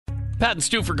Pat and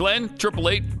Stu for Glenn,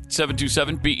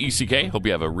 888-727-BECK. Hope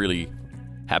you have a really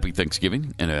happy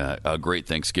Thanksgiving and a great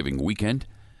Thanksgiving weekend.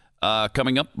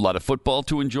 Coming up, a lot of football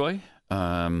to enjoy.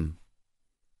 Although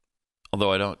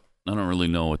I don't really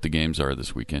know what the games are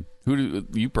this weekend.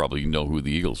 You probably know who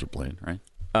the Eagles are playing, right?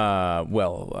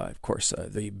 Of course,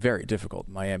 the very difficult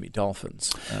Miami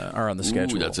Dolphins are on the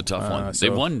schedule. Ooh, that's a tough one.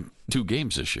 They've won 2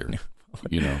 games this year.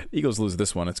 Eagles lose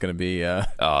this one, it's going to be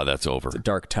that's over. It's a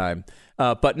dark time.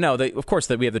 But no, of course,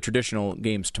 we have the traditional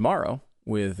games tomorrow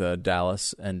with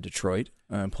Dallas and Detroit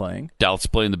playing. Dallas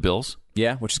playing the Bills.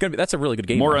 Yeah, which is going to be that's a really good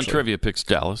game. More actually. on Trivia picks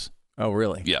Dallas. Oh,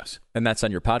 really? Yes. And that's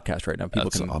on your podcast right now. People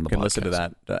can listen to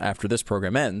that after this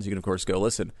program ends. You can, of course, go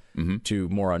listen to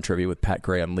More on Trivia with Pat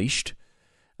Gray Unleashed.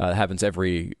 It happens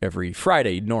every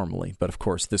Friday normally, but of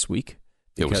course this week.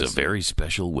 It was a very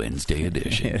special Wednesday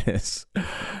edition. It is.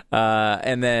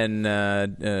 And then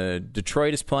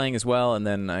Detroit is playing as well, and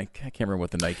then I can't remember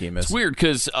what the night game is. It's weird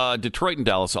because Detroit and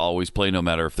Dallas always play no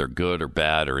matter if they're good or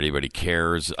bad or anybody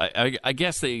cares. I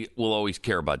guess they will always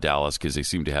care about Dallas because they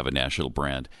seem to have a national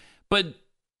brand. But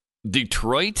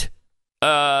Detroit,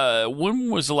 when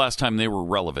was the last time they were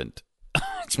relevant?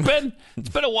 It's been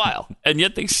a while, and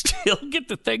yet they still get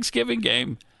the Thanksgiving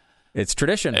game. It's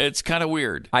tradition. It's kind of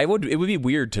weird. It would be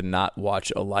weird to not watch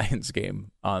a Lions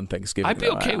game on Thanksgiving. I'd be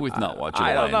okay with not watching a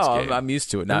Lions game. I don't know. I'm used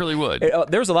to it now. I really would.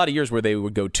 There was a lot of years where they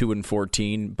would go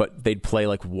 2-14, but they'd play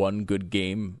like one good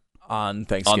game on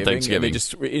Thanksgiving. And they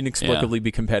just inexplicably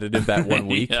be competitive that one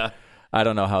week. Yeah. I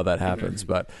don't know how that happens,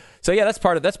 but so yeah, that's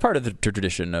part of the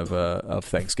tradition of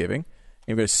Thanksgiving.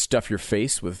 You're going to stuff your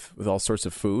face with all sorts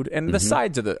of food, and the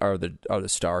sides are the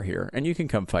star here. And you can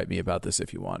come fight me about this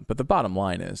if you want, but the bottom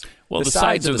line is, the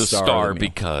sides are the star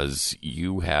because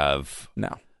you have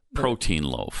protein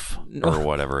loaf or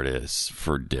whatever it is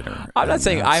for dinner. I'm not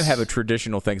saying I have a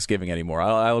traditional Thanksgiving anymore.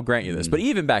 I will grant you this, but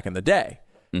even back in the day.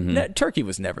 Turkey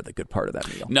was never the good part of that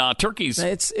meal. No, turkey's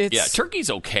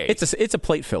okay. It's a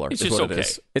plate filler. It's just okay.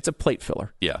 It's a plate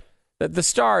filler. Yeah. The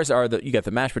stars are you got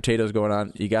the mashed potatoes going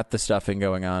on, you got the stuffing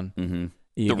going on,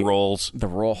 the rolls, the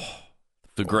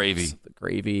gravy,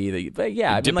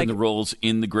 dipping the rolls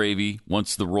in the gravy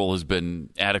once the roll has been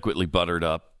adequately buttered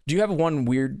up. Do you have one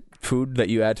weird food that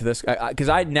you add to this? Because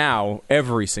I now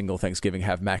every single Thanksgiving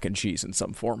have mac and cheese in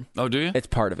some form. Oh, do you? It's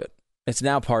part of it. It's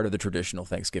now part of the traditional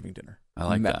Thanksgiving dinner. I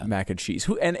like that. Mac and cheese.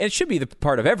 And it should be the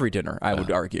part of every dinner, I would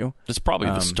argue. It's probably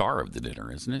the star of the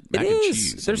dinner, isn't it? Mac and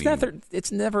cheese.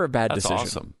 It's never a bad decision.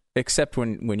 That's awesome. Except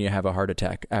when you have a heart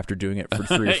attack after doing it for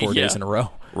 3 or 4 days in a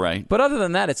row. Right. But other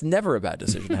than that, it's never a bad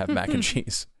decision to have mac and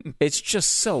cheese. It's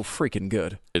just so freaking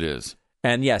good. It is.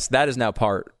 And yes, that is now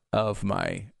part of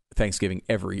my Thanksgiving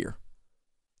every year.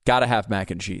 Got to have mac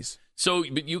and cheese. So,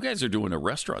 but you guys are doing a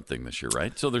restaurant thing this year,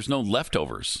 right? So there's no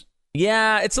leftovers.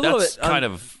 Yeah, it's a little bit kind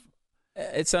of.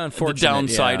 It's unfortunate. The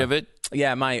downside of it.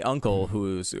 Yeah, my uncle,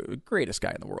 who's the greatest guy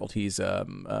in the world, he's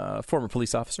a former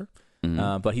police officer,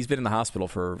 but he's been in the hospital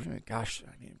for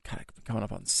coming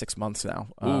up on 6 months now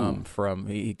from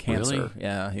cancer. Really?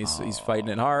 Yeah, he's fighting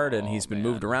it hard, and he's been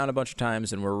moved around a bunch of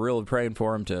times, and we're really praying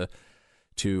for him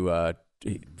to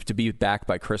be back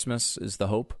by Christmas is the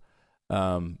hope.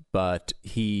 But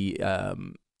he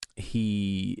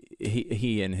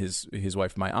and his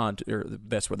wife, my aunt,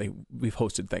 that's where we've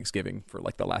hosted Thanksgiving for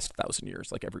like the last 1,000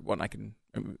 years. Like everyone I can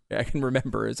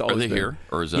remember is always. Are they here,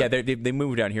 or is that? Yeah, they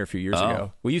moved down here a few years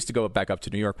ago. We used to go back up to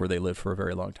New York where they lived for a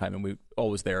very long time, and we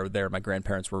always there. My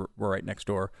grandparents were right next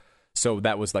door, so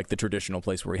that was like the traditional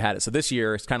place where we had it. So this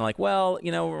year it's kind of like, well,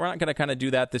 we're not going to kind of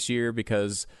do that this year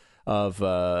because of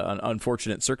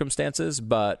unfortunate circumstances,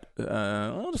 but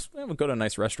we'll just go to a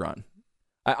nice restaurant.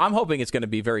 I'm hoping it's going to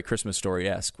be very Christmas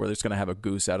Story-esque, where they're just going to have a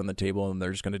goose out on the table and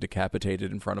they're just going to decapitate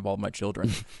it in front of all my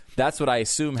children. That's what I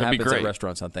assume happens at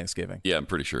restaurants on Thanksgiving. Yeah, I'm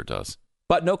pretty sure it does.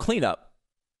 But no cleanup.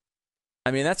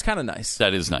 I mean, that's kind of nice.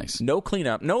 That is nice. No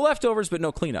cleanup. No leftovers, but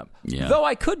no cleanup. Yeah. Though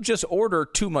I could just order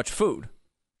too much food.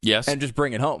 Yes. And just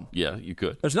bring it home. Yeah, you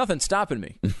could. There's nothing stopping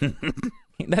me.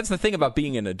 That's the thing about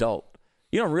being an adult.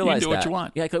 You don't realize you can do what you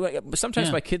want. Yeah,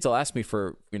 sometimes my kids will ask me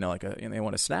for, they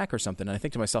want a snack or something, and I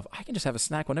think to myself, I can just have a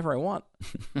snack whenever I want.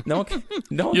 No one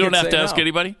you don't have to ask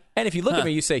anybody? And if you look at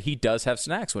me, you say he does have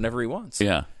snacks whenever he wants.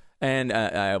 Yeah. And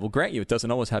I will grant you, it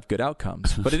doesn't always have good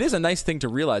outcomes. But it is a nice thing to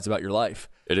realize about your life.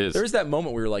 It is. There's that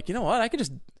moment where you're like, you know what? I can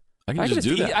just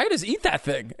eat that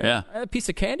thing. Yeah. A piece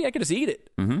of candy, I can just eat it.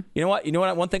 Mm-hmm. You know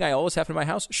what? One thing I always have in my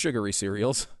house, sugary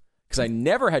cereals. Because I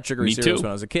never had sugary cereals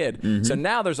when I was a kid. Mm-hmm. So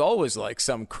now there's always like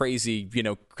some crazy,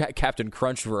 Captain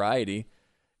Crunch variety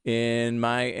in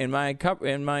my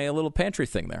little pantry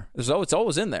thing there. It's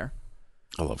always in there.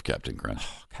 I love Captain Crunch.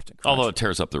 Oh, Captain Crunch. Although it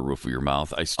tears up the roof of your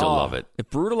mouth, I still love it. It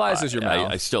brutalizes your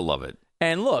mouth. I still love it.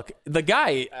 And look, the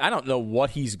guy, I don't know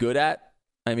what he's good at.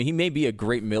 I mean, he may be a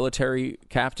great military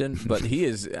captain, but he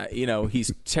is,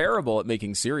 he's terrible at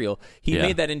making cereal. He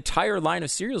made that entire line of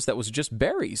cereals that was just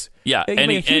berries. Yeah, he and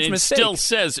made a huge it mistake. still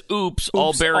says, oops,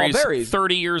 all berries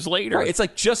 30 years later. Right, it's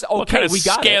like just, okay, what kind of we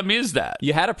got scam it. is that?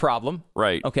 You had a problem.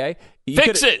 Right. Okay.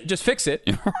 Fix it. Just fix it.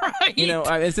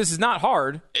 Right. This is not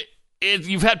hard.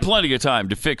 You've had plenty of time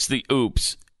to fix the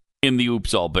oops in the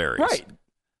oops, all berries. Right.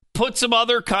 Put some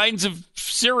other kinds of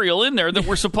cereal in there that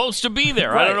were supposed to be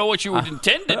there. Right. I don't know what you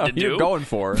intended to do. You're going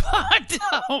for. But,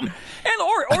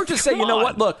 or just say, you know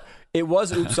what? Look, it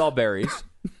was oops all berries.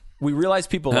 We realize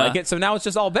people like it, so now it's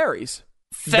just all berries.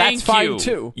 That's fine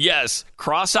too. Yes,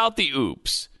 cross out the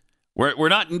oops. We're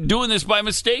not doing this by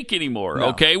mistake anymore. No.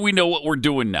 Okay, we know what we're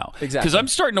doing now. Exactly. Because I'm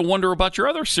starting to wonder about your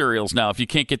other cereals now. If you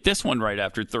can't get this one right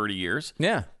after 30 years.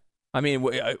 Yeah. I mean,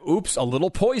 oops, a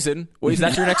little poison. Is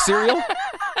that your next cereal?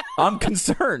 I'm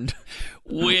concerned.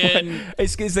 When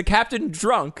is the captain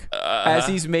drunk as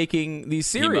he's making these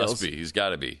cereals? He must be. He's got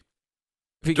to be.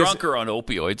 Because, drunk or on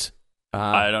opioids.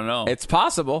 I don't know. It's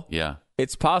possible. Yeah.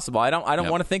 It's possible. I don't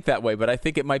want to think that way, but I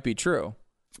think it might be true.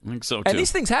 I think so too. And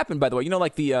these things happen, by the way. You know,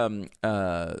 like the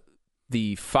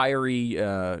fiery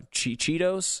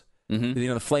Cheetos. Mm-hmm. You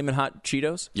know, the flaming hot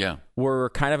Cheetos. Yeah. Were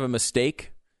kind of a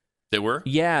mistake. They were?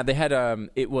 Yeah, they had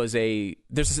it was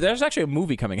there's actually a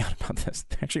movie coming out about this.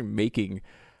 They're actually making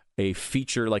a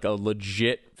feature, like a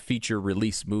legit feature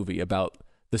release movie about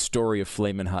the story of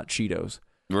Flamin' Hot Cheetos.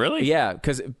 Really? Yeah,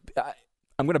 because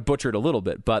I'm going to butcher it a little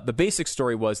bit, but the basic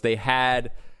story was they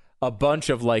had a bunch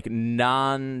of like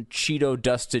non-Cheeto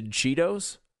dusted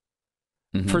Cheetos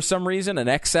for some reason, an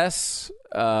excess.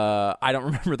 I don't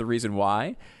remember the reason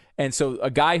why. And so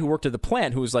a guy who worked at the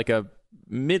plant, who was like a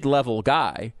mid-level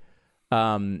guy,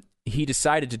 he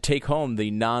decided to take home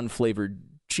the non-flavored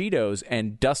Cheetos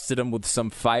and dusted them with some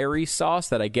fiery sauce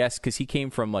that I guess, because he came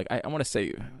from like, I want to say,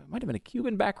 it might have been a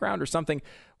Cuban background or something,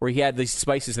 where he had these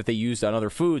spices that they used on other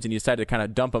foods, and he decided to kind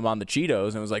of dump them on the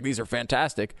Cheetos and was like, these are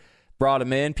fantastic. Brought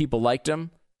them in, people liked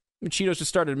them. And Cheetos just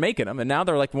started making them, and now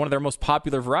they're like one of their most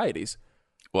popular varieties.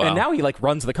 Wow. And now he like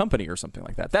runs the company or something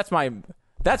like that. That's my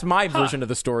version of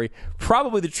the story.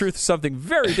 Probably the truth is something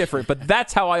very different, but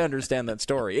that's how I understand that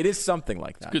story. It is something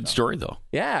like that. Good story though.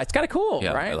 Yeah, it's kind of cool,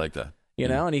 yeah, right? I like that. You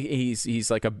know, and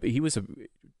he's like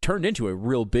turned into a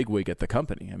real bigwig at the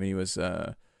company. I mean, he was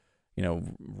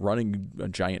running a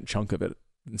giant chunk of it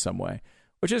in some way,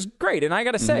 which is great. And I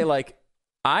got to say, like,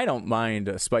 I don't mind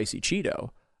a spicy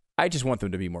Cheeto. I just want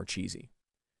them to be more cheesy.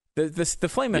 The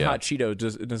Flamin' Hot Cheeto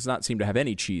does not seem to have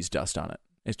any cheese dust on it.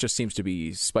 It just seems to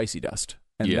be spicy dust.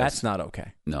 And that's not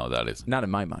okay. No, that isn't. Not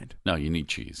in my mind. No, you need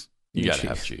cheese. You got to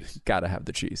have cheese. Got to have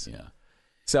the cheese. Yeah.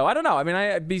 So I don't know. I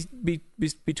mean,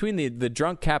 between the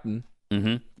drunk captain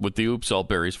with the oops all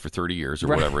berries for 30 years or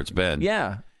whatever it's been.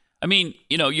 Yeah. I mean,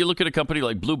 you look at a company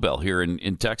like Bluebell here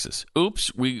in Texas.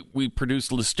 Oops, we produce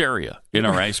Listeria in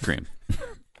our ice cream.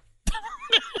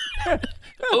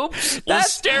 Oops,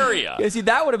 Listeria. Yeah, see,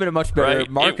 that would have been a much better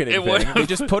marketing thing. They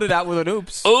just put it out with an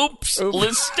oops. Oops,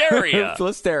 Listeria.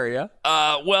 Listeria.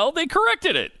 Well, they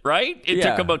corrected it, right? It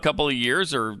took them a couple of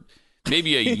years or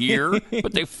maybe a year,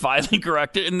 but they finally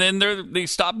corrected it, and then they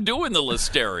stopped doing the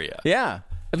Listeria. Yeah.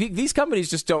 I mean, these companies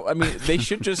just don't. I mean, they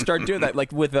should just start doing that.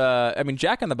 Like with,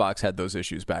 Jack in the Box had those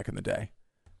issues back in the day.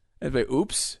 It'd be,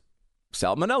 oops,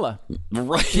 salmonella.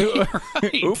 Right.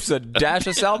 Oops, a dash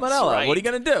of salmonella. Right. What are you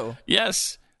going to do?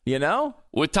 Yes. You know?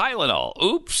 With Tylenol.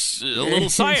 Oops, a little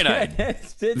cyanide.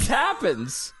 It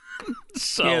happens.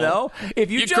 So, you know?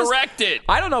 If you just correct it.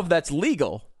 I don't know if that's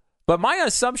legal. But my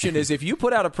assumption is if you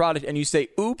put out a product and you say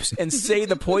oops and say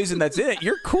the poison that's in it,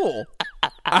 you're cool.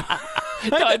 No,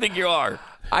 I think you are.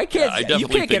 I can't. You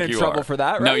can't get in trouble for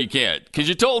that, right? No, you can't, because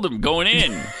you told them going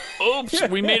in. Oops,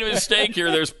 we made a mistake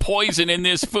here. There's poison in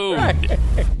this food. Right.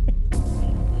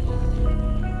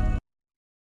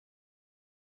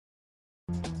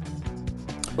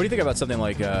 What do you think about something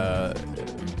like the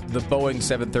Boeing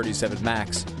 737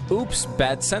 MAX? Oops,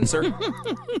 bad sensor.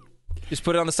 Just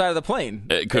put it on the side of the plane.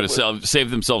 It could have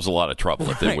saved themselves a lot of trouble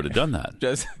if they would have done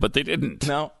that. But they didn't.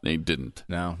 No. They didn't.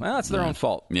 No. Well, that's their own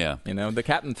fault. Yeah. You know, the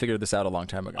captain figured this out a long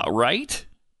time ago. Right?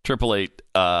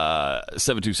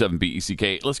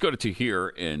 888-727-BECK. Let's go to here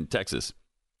in Texas.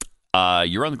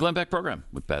 You're on the Glenn Beck program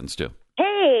with Pat and Stu.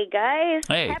 Hey, guys.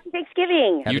 Hey. Happy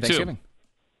Thanksgiving. Happy You Thanksgiving.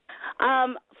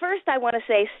 too. First, I want to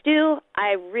say, Stu,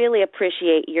 I really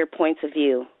appreciate your points of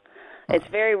view. It's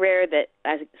very rare that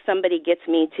somebody gets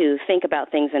me to think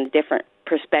about things in a different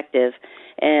perspective.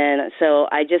 And so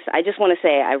I just want to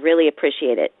say I really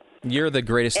appreciate it. You're the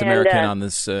greatest American on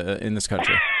this in this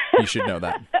country. You should know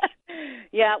that.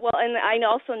 Yeah, well, and I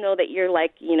also know that you're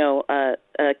like,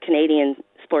 a Canadian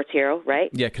sports hero, right?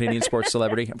 Yeah, Canadian sports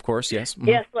celebrity, of course, yes. Mm-hmm.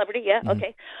 Yeah, celebrity, yeah,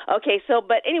 okay. Okay, so,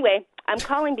 but anyway, I'm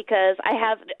calling because I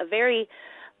have a very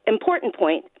important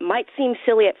point. Might seem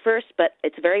silly at first, but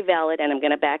it's very valid, and I'm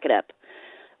going to back it up.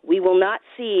 We will not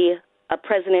see a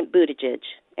President Buttigieg,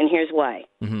 and here's why.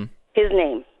 Mm-hmm. His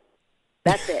name.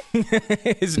 That's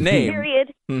it. His name.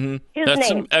 Period. Mm-hmm. His That's name.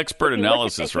 some expert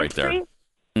analysis right there.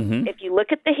 Mm-hmm. If you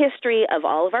look at the history of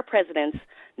all of our presidents,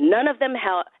 none of them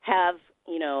have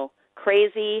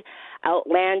crazy,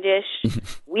 outlandish,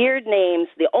 weird names.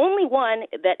 The only one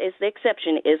that is the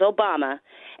exception is Obama,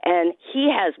 and he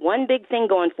has one big thing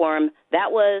going for him.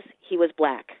 That was he was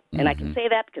black, and I can say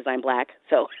that because I'm black.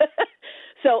 So,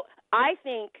 so I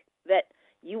think that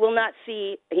you will not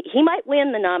see. He might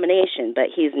win the nomination, but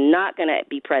he's not going to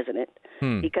be president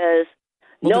because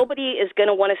nobody is going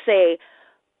to want to say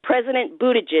President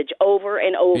Buttigieg over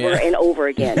and over and over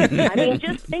again. I mean,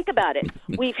 just think about it.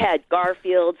 We've had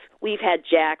Garfields, we've had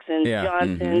Jacksons,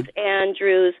 Johnsons,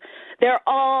 Andrews. They're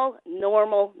all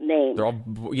normal names. They're all,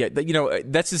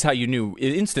 this is how you knew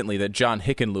instantly that John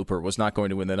Hickenlooper was not going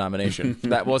to win the nomination.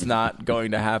 That was not going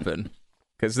to happen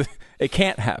because it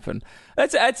can't happen.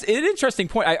 That's an interesting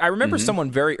point. I remember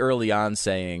someone very early on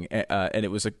saying, and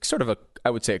it was I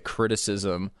would say a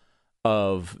criticism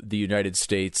of the United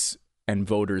States and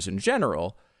voters in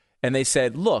general, and they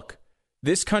said, look,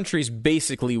 this country's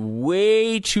basically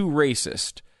way too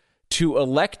racist to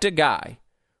elect a guy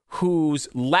whose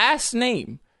last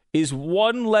name is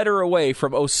one letter away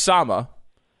from Osama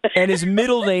and his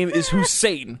middle name is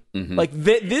Hussein. Like,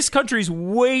 this country's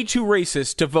way too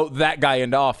racist to vote that guy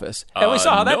into office. And we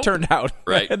saw how that turned out.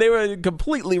 Right. They were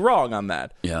completely wrong on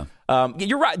that. Yeah.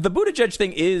 You're right. The Buttigieg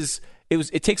thing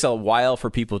it takes a while for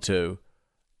people to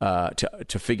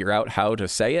figure out how to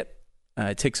say it.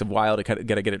 It takes a while to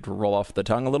get it to roll off the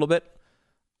tongue a little bit.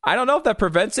 I don't know if that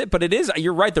prevents it, but it is.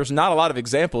 You're right. There's not a lot of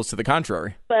examples to the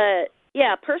contrary. But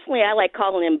yeah, personally, I like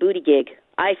calling him Booty Gig.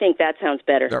 I think that sounds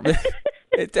better.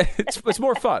 It's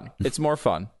more fun. It's more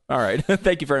fun. All right.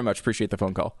 Thank you very much. Appreciate the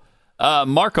phone call.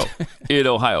 Marco in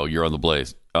Ohio, you're on the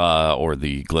Blaze, or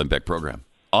the Glenn Beck program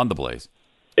on the Blaze.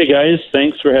 Hey, guys.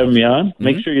 Thanks for having me on.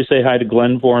 Make sure you say hi to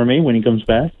Glenn for me when he comes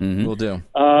back. We'll do.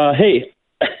 Hey,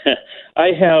 I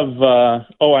have.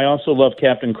 I also love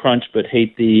Captain Crunch, but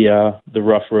hate the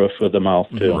rough roof of the mouth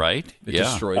too. Right? It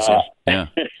destroys you. Yeah.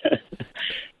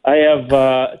 I have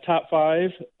top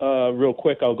five. Real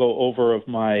quick, I'll go over of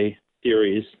my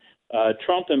theories.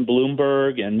 Trump and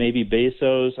Bloomberg and maybe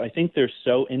Bezos. I think they're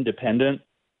so independent.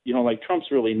 Like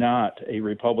Trump's really not a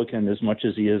Republican as much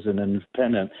as he is an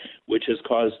independent, which has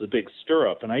caused the big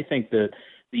stir-up. And I think that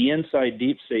the inside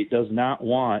deep state does not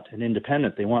want an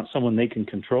independent. They want someone they can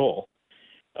control.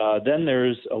 Then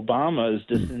there's Obama is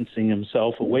distancing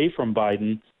himself away from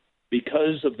Biden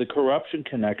because of the corruption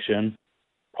connection.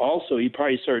 Also, he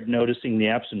probably started noticing the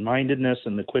absent-mindedness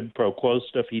and the quid pro quo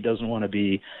stuff he doesn't want to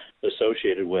be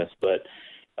associated with. But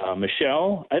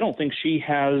Michelle, I don't think she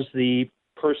has the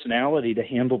personality to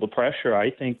handle the pressure.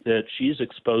 I think that she's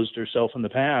exposed herself in the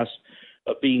past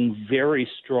of being very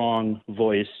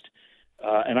strong-voiced,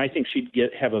 and I think she'd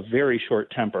have a very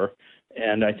short temper,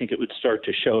 and I think it would start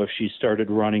to show if she started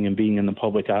running and being in the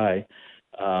public eye.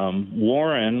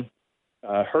 Warren,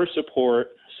 her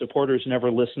supporters never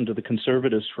listened to the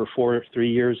conservatives for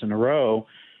 3 years in a row.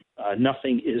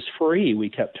 Nothing is free, we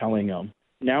kept telling them.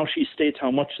 Now she states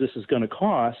how much this is going to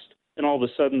cost, and all of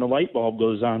a sudden the light bulb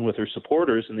goes on with her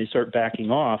supporters, and they start backing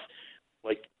off,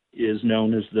 like is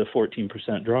known as the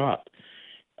 14% drop.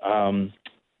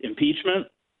 Impeachment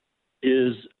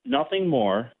is nothing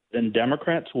more than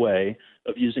Democrats' way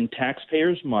of using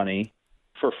taxpayers' money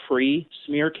for free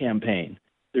smear campaign.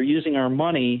 They're using our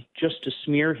money just to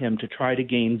smear him to try to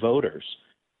gain voters.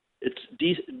 It's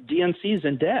DNC's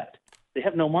in debt. They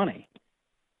have no money.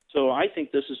 So I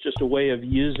think this is just a way of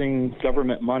using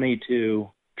government money to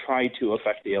try to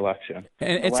affect the election.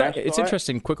 And it's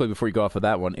interesting, quickly before you go off of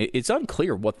that one, it's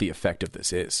unclear what the effect of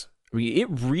this is. I mean, it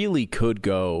really could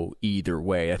go either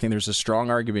way. I think there's a strong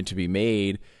argument to be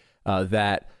made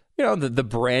that the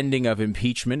branding of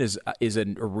impeachment is a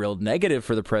real negative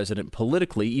for the president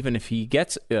politically, even if he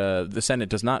gets the Senate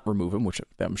does not remove him, which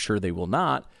I'm sure they will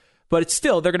not. But it's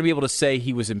still, they're going to be able to say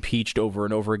he was impeached over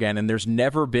and over again. And there's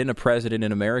never been a president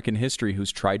in American history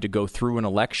who's tried to go through an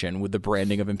election with the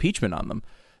branding of impeachment on them.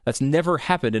 That's never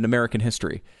happened in American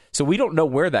history. So we don't know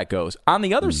where that goes. On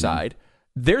the other side,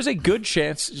 there's a good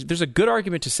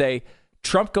argument to say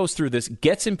Trump goes through this,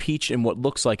 gets impeached in what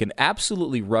looks like an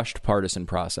absolutely rushed partisan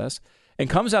process, and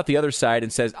comes out the other side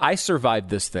and says, I survived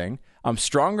this thing. I'm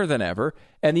stronger than ever.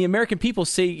 And the American people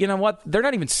see, you know what? They're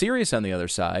not even serious on the other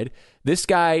side. This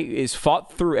guy is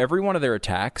fought through every one of their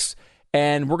attacks,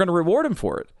 and we're going to reward him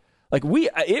for it. Like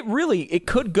it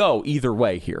could go either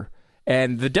way here.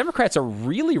 And the Democrats are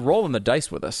really rolling the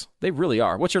dice with us. They really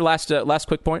are. What's your last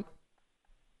quick point?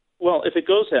 Well, if it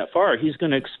goes that far, he's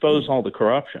going to expose all the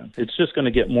corruption. It's just going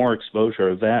to get more exposure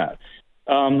of that.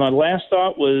 My last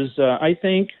thought was I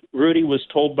think Rudy was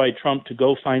told by Trump to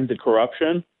go find the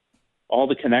corruption, all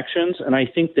the connections, and I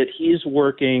think that he's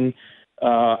working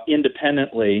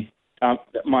independently,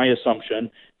 my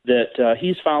assumption, that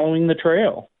he's following the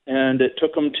trail, and it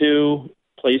took him to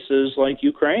places like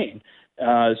Ukraine.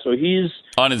 So he's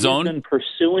on his own been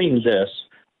pursuing this.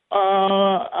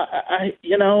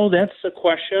 That's a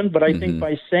question, but I think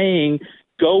by saying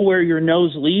go where your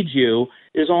nose leads you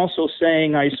is also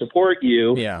saying I support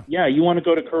you. Yeah, you want to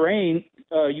go to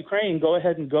Ukraine, go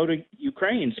ahead and go to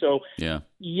Ukraine. So, I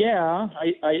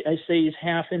say he's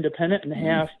half independent and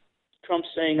half Trump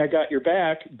saying I got your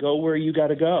back, go where you got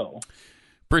to go.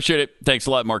 Appreciate it. Thanks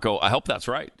a lot, Marco. I hope that's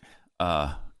right.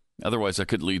 Otherwise, that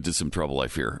could lead to some trouble, I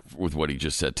fear, with what he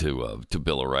just said to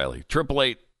Bill O'Reilly.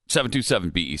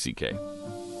 888-727-BECK.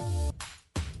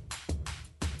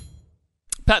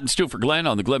 Pat and Stu for Glenn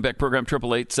on the Glenn Beck program,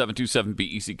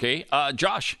 888-727-BECK.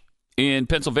 Josh in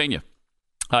Pennsylvania.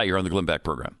 Hi, you're on the Glenn Beck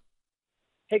program.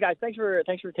 Hey, guys, thanks for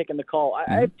taking the call. I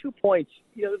have 2 points.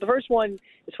 The first one,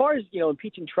 as far as,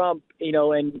 impeaching Trump,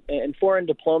 and foreign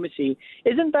diplomacy,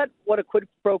 isn't that what a quid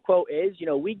pro quo is?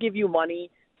 We give you money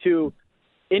to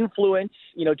influence,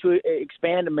 to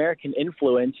expand American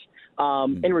influence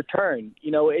in return.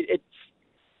 It's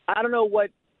I don't know what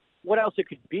else it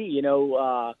could be.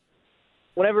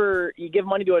 Whenever you give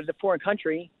money to a foreign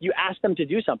country, you ask them to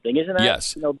do something. Isn't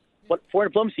that what foreign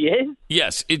diplomacy is?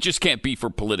 Yes, it just can't be for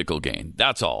political gain.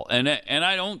 That's all. And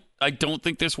I don't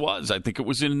think this was. I think it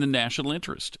was in the national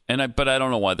interest. But I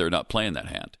don't know why they're not playing that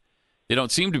hand. They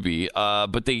don't seem to be.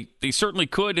 But they certainly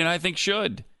could, and I think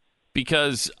should,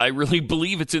 because I really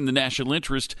believe it's in the national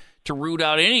interest to root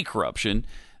out any corruption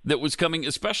that was coming,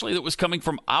 especially that was coming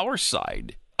from our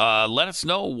side. Let us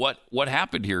know what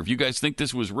happened here. If you guys think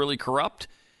this was really corrupt,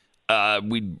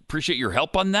 we'd appreciate your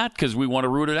help on that, because we want to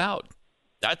root it out.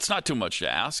 That's not too much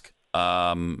to ask.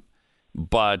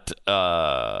 But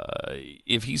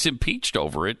if he's impeached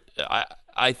over it,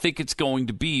 I think it's going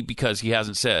to be because he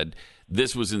hasn't said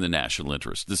this was in the national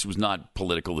interest. This was not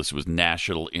political. This was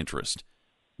national interest.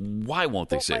 Why won't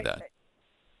they say that?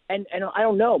 And I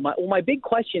don't know. My big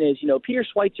question is, Peter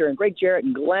Schweitzer and Greg Jarrett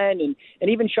and Glenn and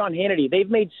even Sean Hannity,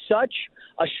 they've made such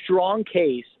a strong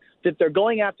case that they're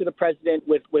going after the president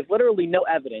with literally no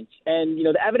evidence. And,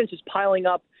 the evidence is piling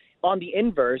up on the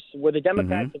inverse, where the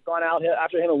Democrats have gone out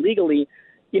after him illegally.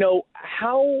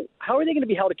 How are they going to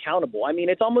be held accountable? I mean,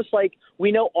 it's almost like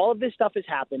we know all of this stuff has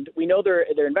happened. We know they're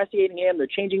investigating him. They're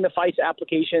changing the FISA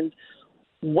applications.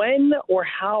 When or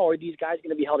how are these guys going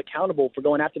to be held accountable for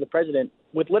going after the president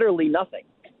with literally nothing?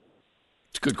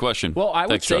 It's a good question. Well, I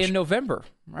would say Josh. in November,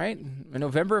 right? In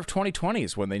November of 2020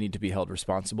 is when they need to be held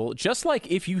responsible. Just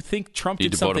like if you think Trump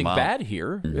did something bad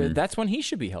here, that's when he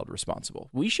should be held responsible.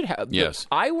 We should have. Yes.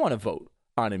 I want to vote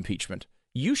on impeachment.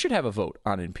 You should have a vote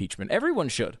on impeachment. Everyone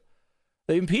should.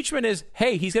 The impeachment is,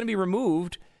 hey, he's going to be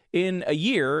removed in a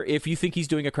year if you think he's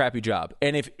doing a crappy job.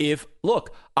 And if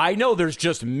look, I know there's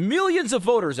just millions of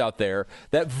voters out there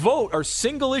that vote are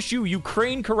single issue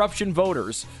Ukraine corruption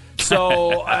voters.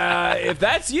 So if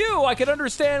that's you, I can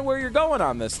understand where you're going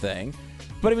on this thing.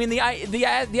 But I mean, the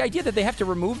idea that they have to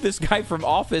remove this guy from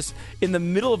office in the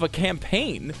middle of a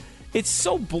campaign, it's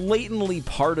so blatantly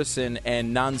partisan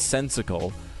and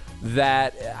nonsensical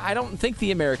that I don't think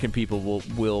the American people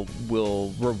will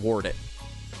reward it.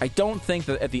 I don't think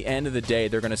that at the end of the day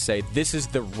they're going to say this is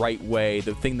the right way,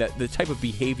 the type of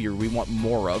behavior we want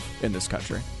more of in this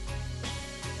country.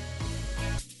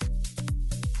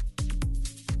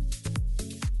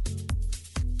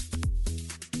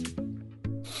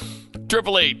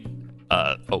 Triple eight.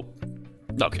 Okay.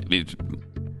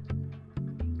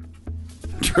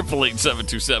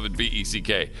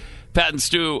 888-727-BECK. Pat and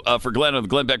Stu for Glenn on the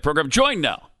Glenn Beck program. Joined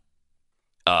now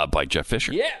by Jeff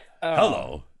Fisher. Yeah.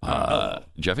 Hello.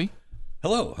 Jeffy?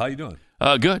 Hello. How you doing?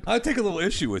 Good. I take a little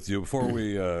issue with you before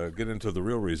we get into the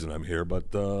real reason I'm here,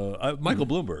 but Michael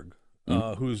Bloomberg,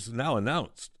 who's now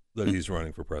announced that he's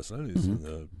running for president, he's in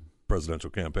the presidential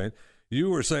campaign. You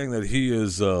were saying that he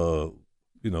is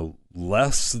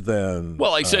less than.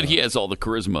 Well, I said he has all the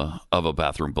charisma of a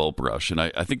bathroom bolt brush, and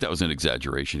I think that was an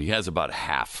exaggeration. He has about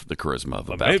half the charisma of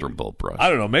a bathroom bolt brush. I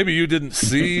don't know. Maybe you didn't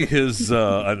see his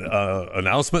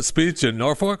announcement speech in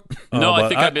Norfolk. No, I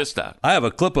think I missed that. I have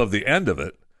a clip of the end of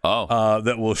it.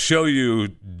 That will show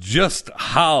you just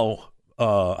how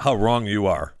wrong you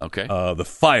are. Okay. The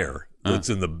fire that's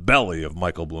in the belly of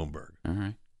Michael Bloomberg. All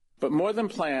right. But more than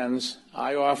plans,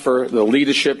 I offer the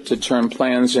leadership to turn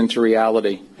plans into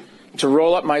reality, to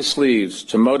roll up my sleeves,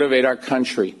 to motivate our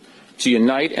country, to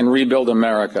unite and rebuild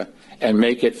America, and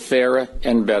make it fairer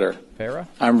and better. Fairer?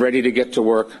 I'm ready to get to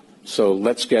work, so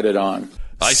let's get it on.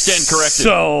 I stand corrected.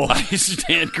 I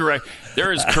stand correct.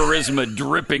 There is charisma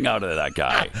dripping out of that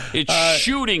guy. It's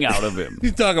shooting out of him. You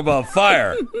talk about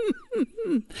fire.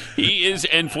 He is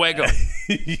en fuego.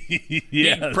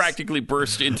 Yes. He practically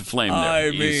burst into flame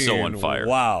there. He's so on fire.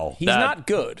 Wow. He's not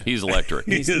good. He's electric.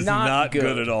 He is not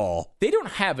good at all. They don't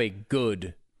have a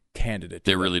good candidate.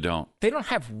 They really don't. They don't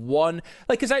have one.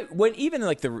 Because when even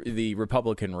like the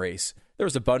Republican race, there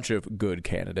was a bunch of good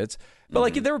candidates,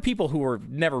 but there were people who were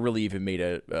never really even made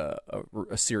a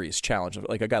serious challenge.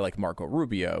 Like a guy like Marco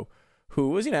Rubio, who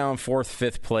was in fourth,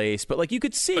 fifth place, but you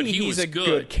could see he's a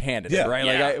good candidate, right?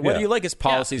 Yeah. Whether you like his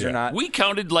policies or not. We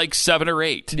counted 7 or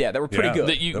 8. Yeah, that were pretty good.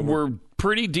 That were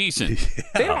pretty decent.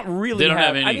 They don't really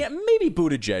have any. I mean, maybe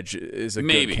Buttigieg is a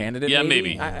good candidate. Yeah,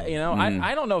 maybe.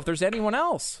 I don't know if there's anyone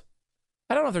else.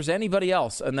 I don't know if there's anybody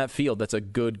else in that field that's a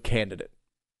good candidate.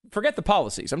 Forget the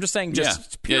policies. I'm just saying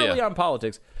purely on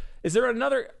politics. Is there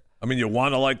another? I mean, you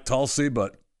want to like Tulsi,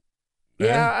 but...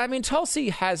 Yeah, I mean, Tulsi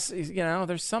has,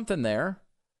 there's something there.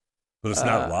 But it's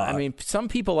not a lot. I mean, some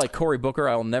people like Cory Booker,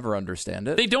 I'll never understand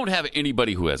it. They don't have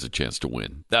anybody who has a chance to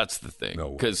win. That's the thing.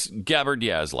 Because Gabbard,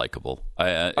 is likable.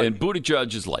 And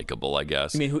Buttigieg is likable, I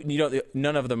guess. I mean,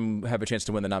 none of them have a chance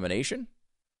to win the nomination?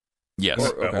 Yes.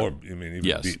 Or even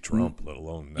beat Trump, let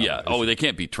alone nomination. Yeah. Oh, they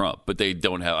can't beat Trump, but they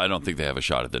don't have. I don't think they have a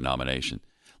shot at the nomination.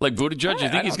 Like Buttigieg, you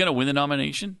think he's going to win the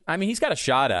nomination? I mean, he's got a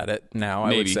shot at it now,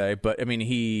 I would say. But, I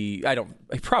mean,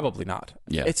 probably not.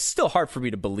 Yeah. It's still hard for me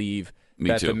to believe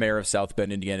that too. the mayor of South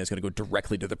Bend, Indiana is going to go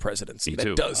directly to the presidency.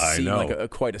 That does seem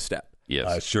like quite a step.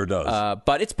 Yes. It sure does.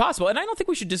 But it's possible. And I don't think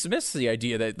we should dismiss the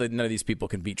idea that none of these people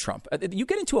can beat Trump. You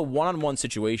get into a one-on-one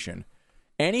situation,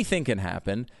 anything can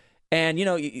happen. And,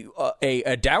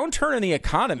 a downturn in the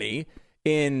economy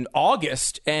in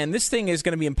August, and this thing is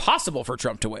going to be impossible for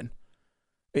Trump to win.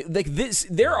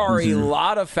 There are a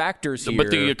lot of factors here.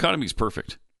 But the economy's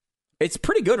perfect. It's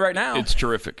pretty good right now. It's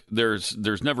terrific. There's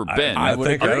never been a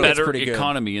better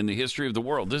economy in the history of the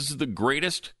world. This is the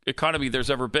greatest economy there's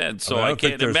ever been. So I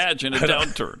can't imagine a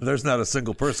downturn. There's not a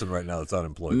single person right now that's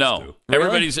unemployed. No,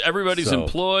 really? everybody's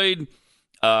employed.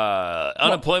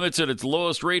 Unemployment's at its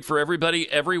lowest rate for everybody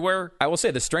everywhere. I will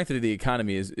say the strength of the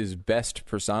economy is best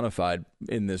personified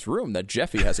in this room. That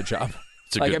Jeffy has a job.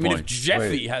 It's a good point. If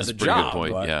Jeffy has a pretty job, good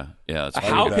point. What? Yeah, that's a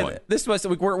how good can point. this must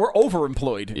we're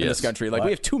overemployed in this country? Like we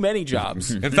have too many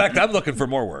jobs. In fact, I'm looking for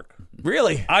more work.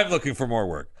 Really? I'm looking for more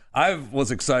work. I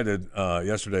was excited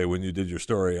yesterday when you did your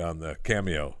story on the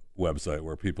Cameo website,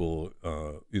 where people,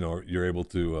 you're able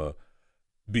to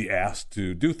be asked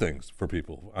to do things for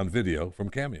people on video from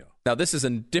Cameo. Now, this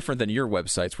isn't different than your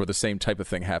websites where the same type of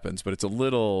thing happens, but it's a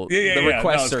little. The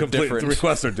requests are different. The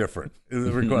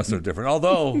requests are different.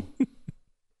 Although.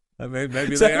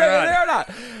 Maybe So they are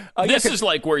not. This is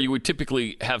like where you would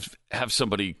typically have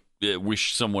somebody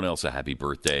wish someone else a happy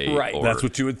birthday. Right. That's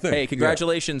what you would think. Hey,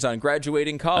 congratulations on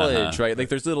graduating college, right? Like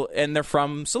there's and they're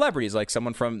from celebrities, like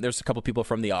there's a couple people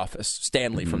from The Office.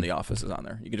 Stanley from The Office is on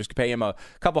there. You can just pay him a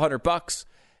couple $100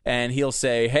 and he'll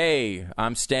say, hey,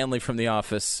 I'm Stanley from The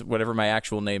Office, whatever my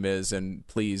actual name is, and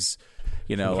please,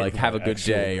 have a good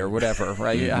day or whatever,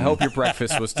 right? I hope your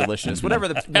breakfast was delicious. Whatever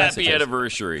the message Happy is.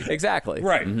 anniversary. Exactly.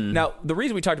 Right. Now, the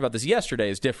reason we talked about this yesterday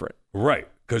is different. Right,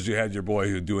 because you had your boy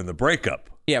who doing the breakup.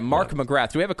 Yeah, Mark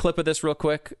McGrath. Do we have a clip of this real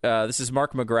quick? This is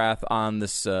Mark McGrath on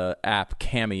this app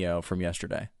Cameo from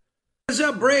yesterday. What's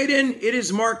up, Braden? It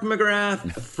is Mark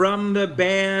McGrath from the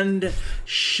band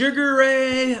Sugar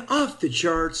Ray, off the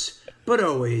charts, but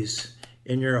always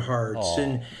in your hearts. Aww.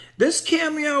 And this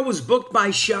cameo was booked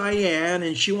by Cheyenne,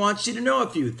 and she wants you to know a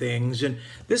few things. And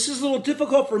this is a little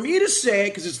difficult for me to say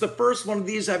because it's the first one of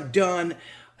these I've done,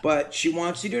 but she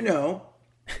wants you to know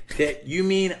that you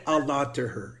mean a lot to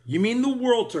her. You mean the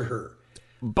world to her.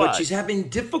 But she's having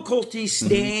difficulty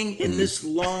staying in this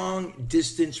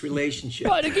long-distance relationship.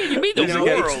 But again, you mean the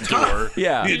world to her.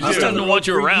 Yeah. He just doesn't want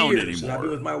you around anymore. I've been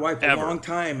with my wife a long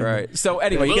time. Right. So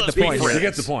anyway, you get the point. You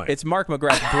get the point. It's Mark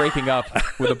McGrath breaking up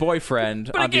with a boyfriend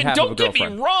but on again, behalf of a girlfriend. Don't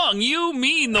get me wrong. You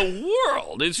mean the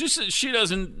world. It's just that she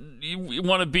doesn't, you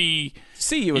want to be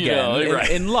see you again right.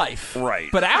 in life, right?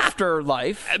 But after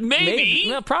life, maybe.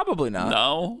 no, probably not.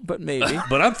 No, but maybe.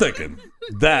 But I'm thinking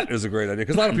that is a great idea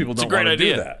because a lot of people don't want to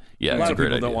do that. Yeah, a lot of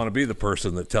people don't want to be the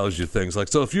person that tells you things like.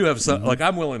 So if you have some, like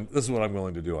I'm willing. This is what I'm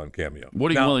willing to do on Cameo.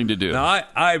 What are you willing to do? Now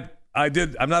I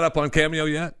did. I'm not up on Cameo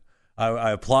yet.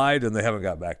 I applied and they haven't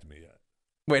got back to me yet.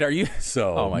 Wait, are you?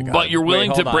 So, oh my God. But you're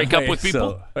willing to break up with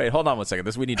people? Wait, hold on one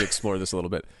second. We need to explore this a little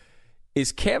bit.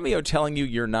 Is Cameo telling you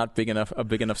you're not a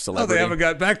big enough celebrity? No, they haven't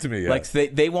got back to me yet. Like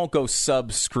they won't go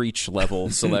sub-Screech level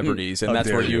celebrities, and that's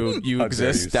where you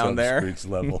exist down there. Screech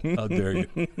level. How dare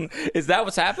you? Is that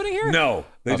what's happening here? No,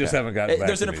 they just haven't gotten back.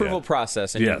 There's to an me approval yet.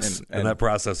 process. And that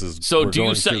process is. So do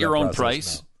you set your own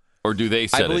price? Or do they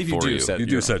set it for you? I believe you do. You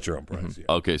do set your own price. Yeah.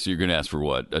 Okay, so you're going to ask for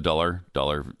what?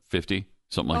 $1.50,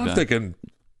 something like that. I'm thinking,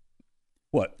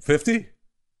 what? 50?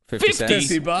 50 cents.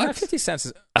 50 bucks? 50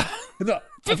 cents. No,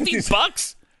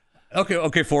 $50?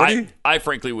 Okay, 40. I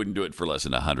frankly wouldn't do it for less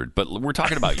than 100. But we're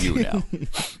talking about you now.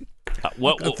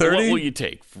 What 30? will you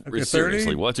take? Okay, Seriously,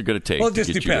 30? what's it going to take? Well, it to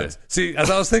just get depends. See, as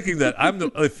I was thinking that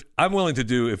if I'm willing to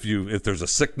do if there's a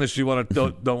sickness you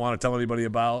don't want to tell anybody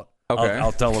about. Okay.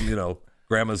 I'll tell them,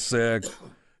 grandma's sick,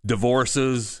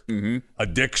 divorces,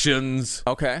 addictions.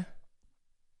 Okay.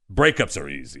 Breakups are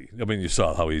easy. I mean, you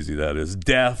saw how easy that is.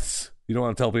 Deaths. You don't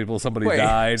want to tell people somebody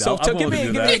died. So I'm give willing me to do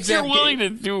an that. example. You're willing to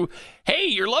do, hey,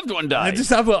 your loved one died. I just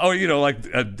have,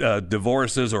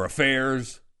 divorces or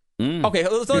affairs. Okay,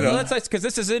 let's because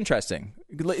this is interesting.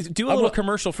 Do a little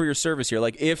commercial for your service here.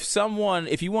 Like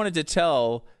if you wanted to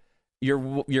tell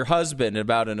your husband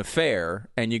about an affair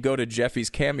and you go to Jeffy's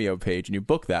Cameo page and you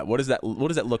book that, what does that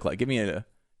look like? Give me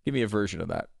a version of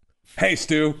that. Hey,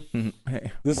 Stu.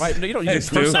 Hey, you don't need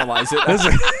to personalize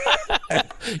it.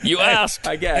 You asked,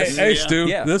 I guess. Hey, Stu.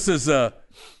 Yeah. This is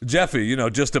Jeffy.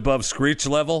 Just above Screech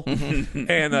level,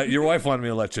 and your wife wanted me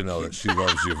to let you know that she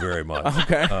loves you very much.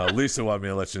 Okay. Lisa wanted me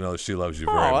to let you know that she loves you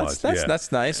very much.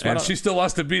 That's nice. And she still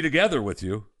wants to be together with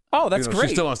you. Oh, that's great.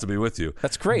 She still wants to be with you.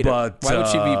 That's great. But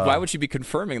why would she be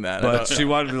confirming that? But she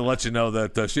wanted me to let you know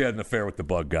that she had an affair with the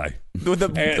bug guy. The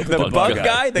bug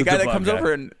guy? The guy that comes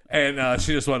over and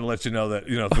she just wanted to let you know that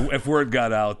if word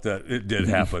got out that it did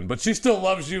happen, but she still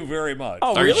loves you very much.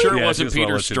 Oh, Are really? you sure it Yeah, wasn't she just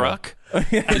Peter wanted to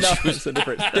let you know. Strzok? No, it's a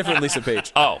different Lisa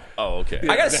Page. Oh, okay.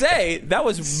 I gotta say that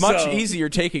was much easier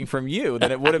taking from you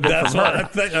than it would have been That's from her.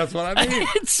 that's what I mean.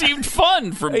 It seemed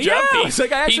fun from Yeah, Jeffy. it's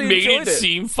like I actually he made enjoyed it it.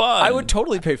 seem fun. I would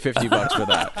totally pay $50 for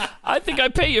that. I think I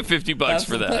pay you $50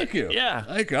 for that. Thank you. Yeah,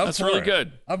 Thank you. I'm that's for really it.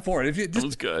 good. I'm for it. If you just That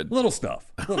was good. Little stuff.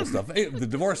 Hey, the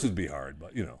divorce would be hard,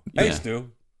 but Hey,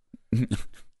 Stu.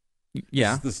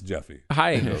 Yeah. This is Jeffy.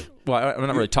 Hi. Well, I'm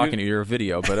not really talking to you. You're a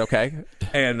video, but okay.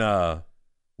 And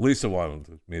Lisa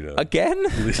wanted me to Again?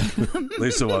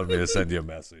 Lisa wanted me to send you a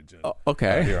message. And,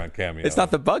 Okay. here on Cameo. It's not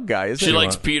the bug guy, is She it?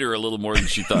 likes Peter a little more than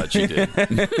she thought she did.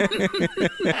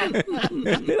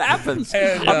 It happens.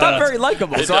 And, I'm not very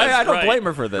likable, so I don't right, blame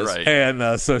her for this. right.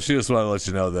 And so she just wanted to let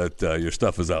you know that your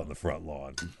stuff is out in the front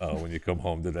lawn when you come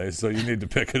home today. So you need to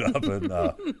pick it up.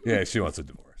 And she wants a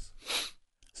divorce.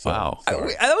 So, Wow.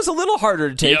 sorry. That was a little harder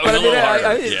to take. Yeah, it was but a little harder.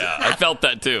 I I felt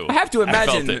that too. I have to I felt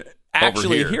imagine it actually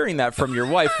over here. hearing that from your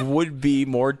wife would be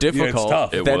more difficult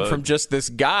tough. It than would. from just this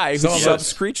guy who's Some of sub us-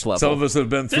 screech level. Some of us have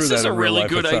been through This that is a in real really life.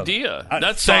 good It's tough. idea.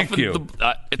 Thank Softens you.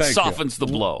 it Thank softens the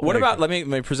blow. What about let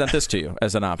me present this to you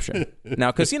as an option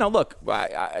now? Because look,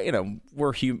 I'm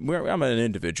an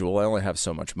individual. I only have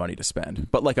so much money to spend.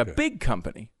 But like a big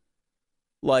company,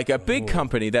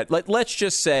 that let's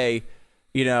just say,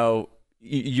 you're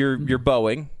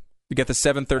Boeing. You get the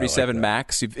 737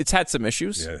 Max. It's had some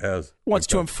issues. Yeah, it has. Wants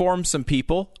to inform some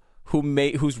people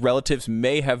whose relatives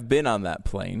may have been on that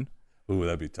plane. Ooh,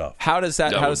 that'd be tough. How does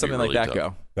That would be something really like that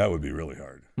tough. go? That would be really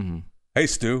hard. Mm-hmm. Hey,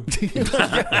 Stu.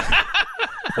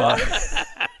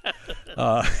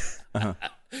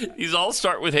 These all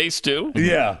start with "Hey, Stu."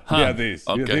 Yeah, yeah, these.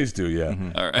 Okay. Yeah, these do, yeah.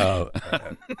 Mm-hmm. All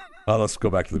right. Let's go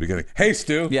back to the beginning. Hey,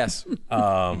 Stu. Yes.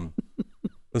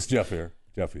 This is Jeff here.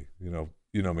 Jeffy, you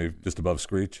know me just above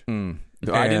Screech.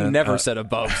 I never said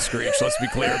above Screech. Let's be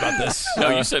clear about this. No,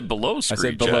 you said below Screech. I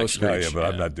said below actually. Oh, Screech. yeah, but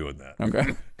I'm not doing that.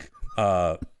 Okay.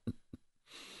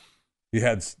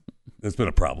 There's been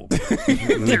a problem. There's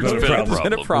been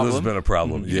a problem. There's been a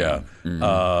problem. Yeah.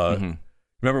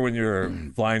 Remember when you were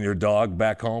flying your dog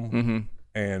back home,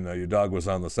 and your dog was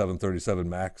on the 737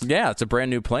 Max? Yeah, it's a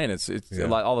brand new plane. It's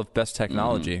all the best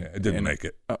technology. It didn't make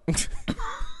it.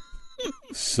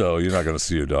 So you're not going to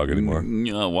see your dog anymore.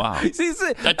 Oh, wow. See,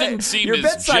 That didn't seem your as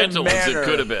bedside gentle as it manner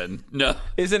could have been. No.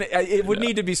 Isn't it? It would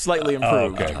need to be slightly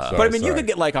improved. Okay. But I mean, you could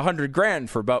get like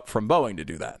 $100,000 from Boeing to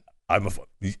do that. I'm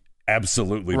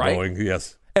absolutely Right? Boeing.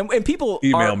 Yes. And people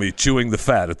email me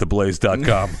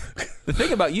chewingthefat@theblaze.com. The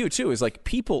thing about you too is like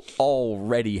people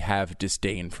already have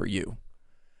disdain for you.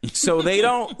 So they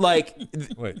don't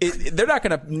they're not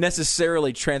going to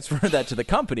necessarily transfer that to the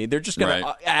company. They're just going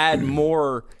to add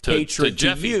more hatred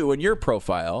to you and your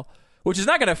profile, which is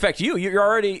not going to affect you. You're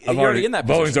already in that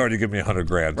position. Boeing's already given me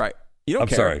 $100,000. Right. You don't I'm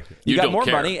care. sorry. You got more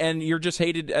money, and you're just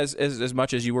hated as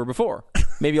much as you were before.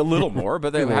 Maybe a little more,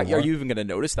 but are you even going to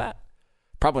notice that?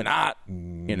 Probably not.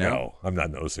 No, I'm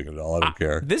not noticing it at all. I don't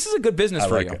care. This is a good business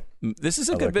for you. It. This is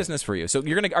a good business for you. So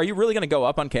are you really gonna go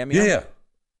up on Cameo? Yeah.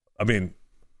 I mean,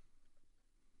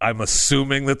 I'm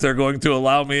assuming that they're going to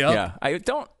allow me up. Yeah.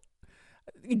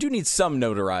 You do need some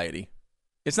notoriety.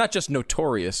 It's not just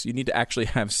notorious. You need to actually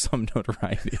have some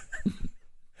notoriety.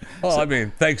 Well, I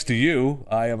mean, thanks to you,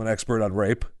 I am an expert on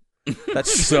rape.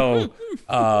 That's so.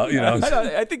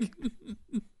 I think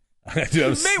you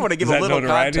may want to give a little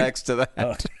context to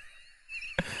that.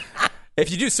 If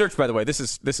you do search, by the way, this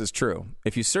is true.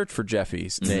 If you search for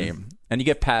Jeffy's name and you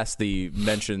get past the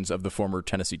mentions of the former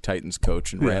Tennessee Titans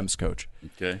coach and Rams coach,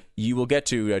 you will get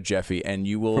to Jeffy, and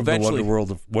you will eventually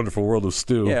the Wonderful World of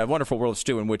Stu. Yeah, Wonderful World of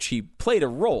Stu, in which he played a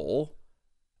role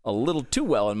a little too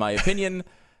well, in my opinion,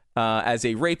 as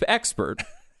a rape expert.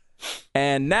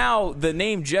 And now the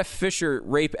name Jeff Fisher,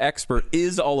 rape expert,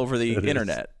 is all over the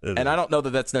internet. And I don't know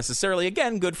that that's necessarily,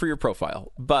 again, good for your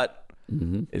profile. But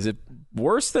is it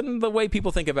worse than the way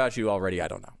people think about you already? I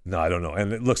don't know. No, I don't know.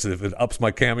 And it looks as if it ups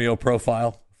my Cameo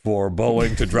profile for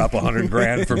Boeing to drop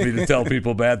 $100,000 for me to tell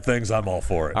people bad things. I'm all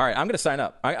for it. All right, I'm going to sign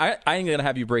up. I'm going to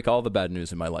have you break all the bad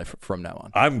news in my life from now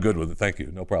on. I'm good with it. Thank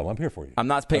you. No problem. I'm here for you. I'm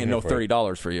not paying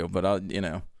 $30 for you, but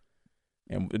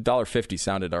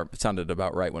 $1.50 sounded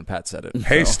about right when Pat said it.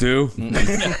 Hey, Stu.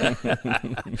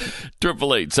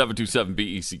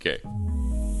 888-727-BECK.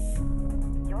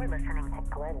 You're listening to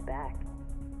Glenn Beck.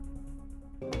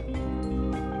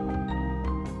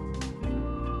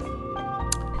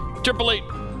 Triple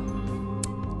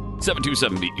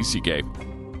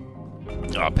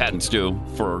 877-BECK. Pat and Stu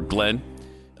for Glenn.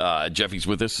 Jeffy's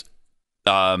with us.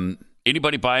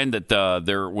 Anybody buying that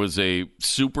there was a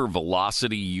super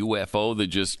velocity UFO that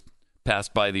just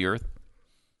passed by the Earth?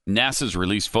 NASA's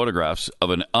released photographs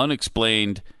of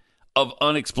unexplained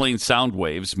sound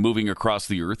waves moving across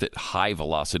the Earth at high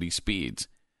velocity speeds.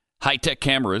 High-tech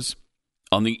cameras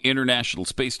on the International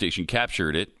Space Station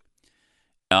captured it.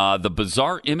 The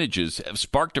bizarre images have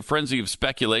sparked a frenzy of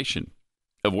speculation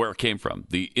of where it came from.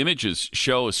 The images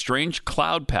show a strange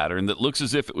cloud pattern that looks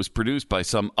as if it was produced by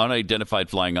some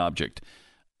unidentified flying object,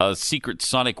 a secret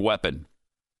sonic weapon.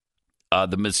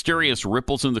 The mysterious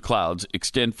ripples in the clouds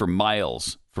extend for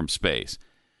miles from space.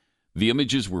 The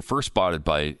images were first spotted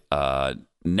by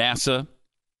NASA,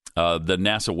 the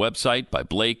NASA website, by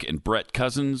Blake and Brett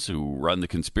Cousins, who run the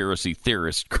conspiracy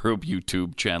theorist group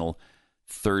YouTube channel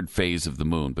Third Phase of the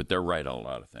Moon. But they're right on a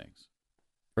lot of things.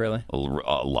 Really? A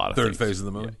lot of Third things. phase of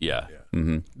the moon? Yeah.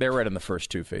 Mm-hmm. They're right in the first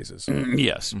two phases.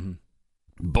 Yes. Mm-hmm.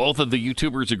 Both of the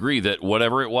YouTubers agree that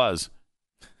whatever it was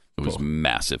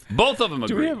massive. Both of them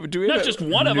agree. Do we have Not just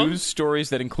one of them. News stories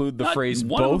that include the phrase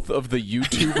 "both of the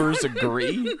YouTubers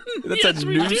agree"? That's a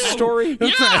news story.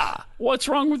 Yeah. What's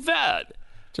wrong with that?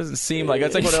 Doesn't seem like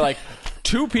that's like when they're like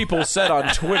two people said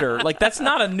on Twitter. Like that's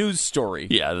not a news story.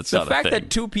 Yeah, that's the not a fact thing. that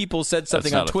two people said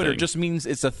something on Twitter just means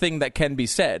it's a thing that can be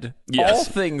said. Yes. All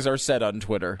things are said on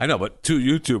Twitter. I know, but two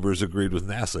YouTubers agreed with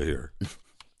NASA here.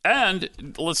 And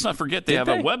let's not forget they have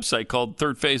a website called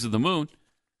Third Phase of the Moon.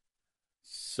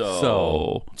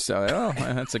 So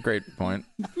that's a great point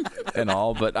and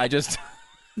all, but I just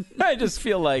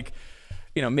feel like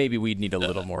maybe we'd need a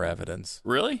little more evidence.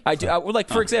 Really? I do. Like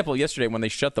for example, yesterday when they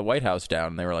shut the White House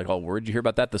down, they were like, "Oh, where'd you hear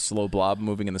about that? The slow blob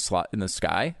moving in the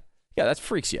sky? Yeah, that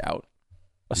freaks you out.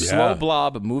 Slow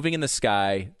blob moving in the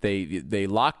sky. They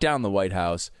locked down the White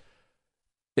House.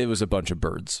 It was a bunch of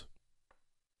birds.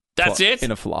 That's it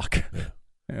in a flock."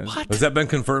 Yeah. What? Has that been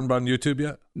confirmed on YouTube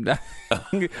yet?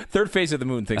 Third Phase of the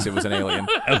Moon thinks it was an alien,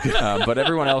 but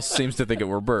everyone else seems to think it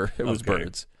was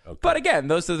birds. Okay. But again,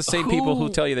 those are the same people who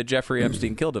tell you that Jeffrey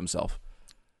Epstein killed himself.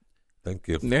 Thank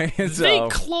you. They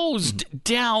closed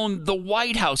down the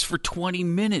White House for 20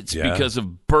 minutes because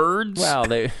of birds. Well,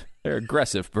 they're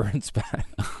aggressive birds, Pat.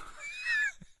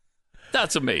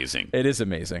 That's amazing. It is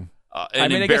amazing.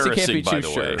 And I guess you can't embarrassing, be too by the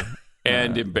sure. way.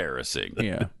 And embarrassing.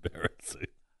 Yeah. Embarrassing.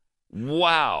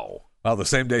 Wow. Well, the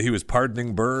same day he was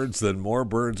pardoning birds, then more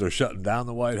birds are shutting down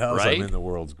the White House. Right? I mean, the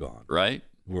world's gone. Right?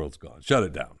 The world's gone. Shut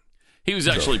it down. He was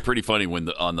actually pretty funny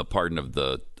on the pardon of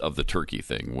the turkey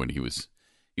thing when he was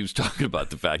talking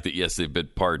about the fact that yes, they've been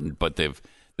pardoned, but they've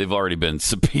already been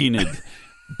subpoenaed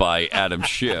by Adam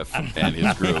Schiff and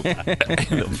his group.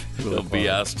 They'll be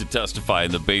asked to testify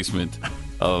in the basement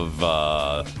of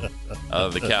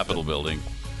the Capitol building.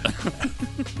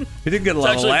 He didn't get a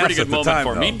lot of laughs pretty good at the moment time,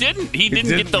 for him. though. He didn't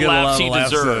get the laughs he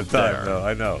deserved there. No,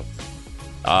 I know.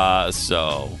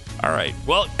 So, all right.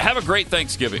 Well, have a great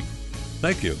Thanksgiving.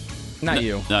 Thank you. Not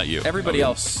you. Not you. Everybody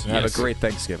else have Yes. a great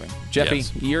Thanksgiving. Jeffy,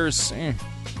 Yes. yours.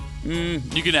 You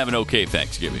can have an okay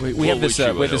Thanksgiving. We We'll have this wish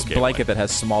you we have an this okay blanket one. that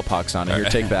has smallpox on it. Here,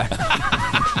 take that.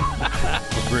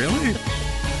 Really?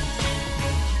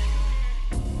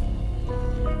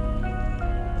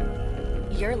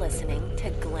 You're listening to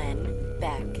Glenn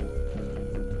Beck.